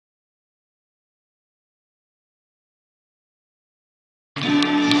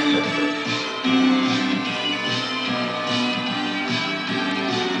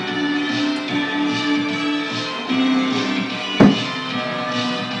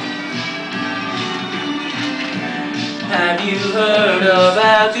Have you heard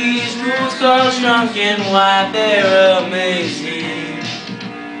about these rules called Strunk and White? They're amazing.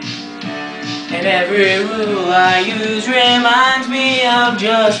 And every rule I use reminds me of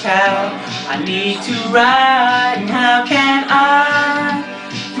just how I need to write. And how can I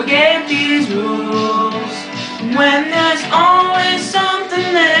forget these rules when there's always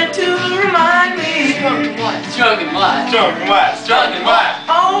something there to remind me? Strunk and White. Strunk and White. Strunk and White. Strunk and White.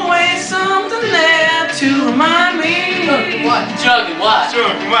 Always something there to remind me. Strunk and White. Strunk and White.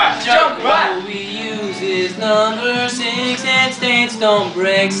 Strunk and White. Strunk and White. We use is number 6 and states don't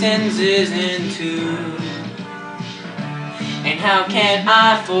break sentences in 2. And how can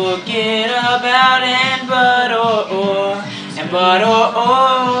I forget about and but or and but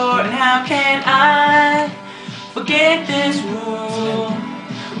or and how can I forget this rule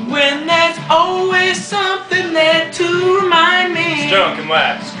when there's always something there to remind me? Strunk and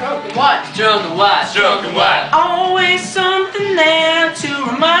White. Strunk and White. Strunk and White. Strunk and White. Always something there to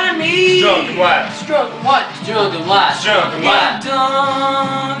remind me. Strunk and White. Strunk and White. Strunk and White. Strunk and White. The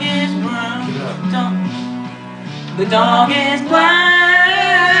dog is brown. The dog is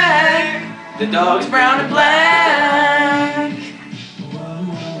black. The dog is brown and black.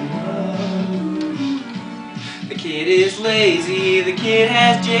 The kid is lazy. The kid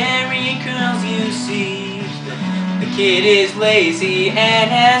has Jerry curls, you see. The kid is lazy and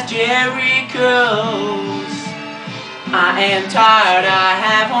has Jerry curls. I am tired, I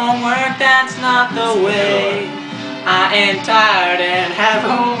have homework, that's not the way. I am tired and have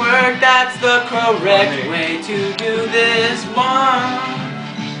homework, that's the correct way to do this one.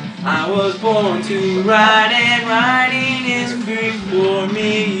 I was born to write and writing is free for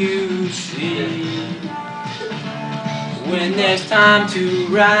me, you see. When there's time to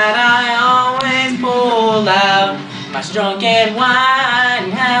write, I always pull out my Strunk and White.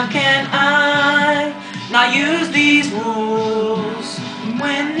 And how can I not use these rules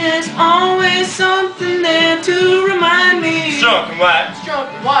when there's always something there to remind me? Strunk and White. Strunk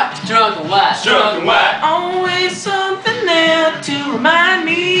and White. Strunk and White. Strunk and White. Always something there to remind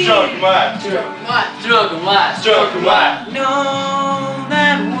me. Strunk and White. Strunk and White. Strunk and White. Strunk and White. Know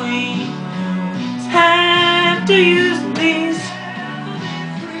that we have to use these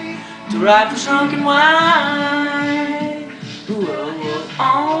to write for Strunk and White. Whoa,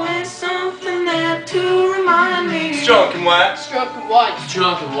 always something there to remind me. Strunk and White. Strunk and White.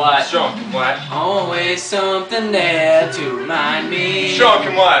 Strunk and White. Strunk and White. Always something there to remind me. Strunk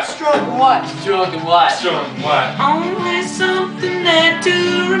and White. Strunk and White. Strunk and White. Strunk and White. Always something there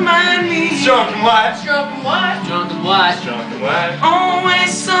to remind me. Strunk and White. Strunk and White. Strunk and White. Strunk and White.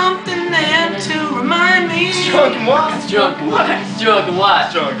 Always something there to remind me. Strunk and White. Strunk and White. Strunk and White.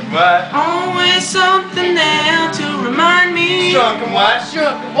 Strunk and White. Always something there to remind me. Strunk and White.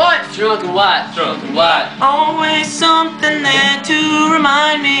 Strunk and White. Strunk and White. Strunk and White. Always something there to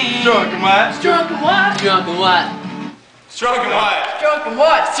remind me. Strunk and White. Strunk and White. Strunk and White. Strunk and White. Strunk and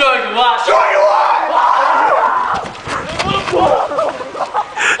White. Strunk and White. Strunk and White.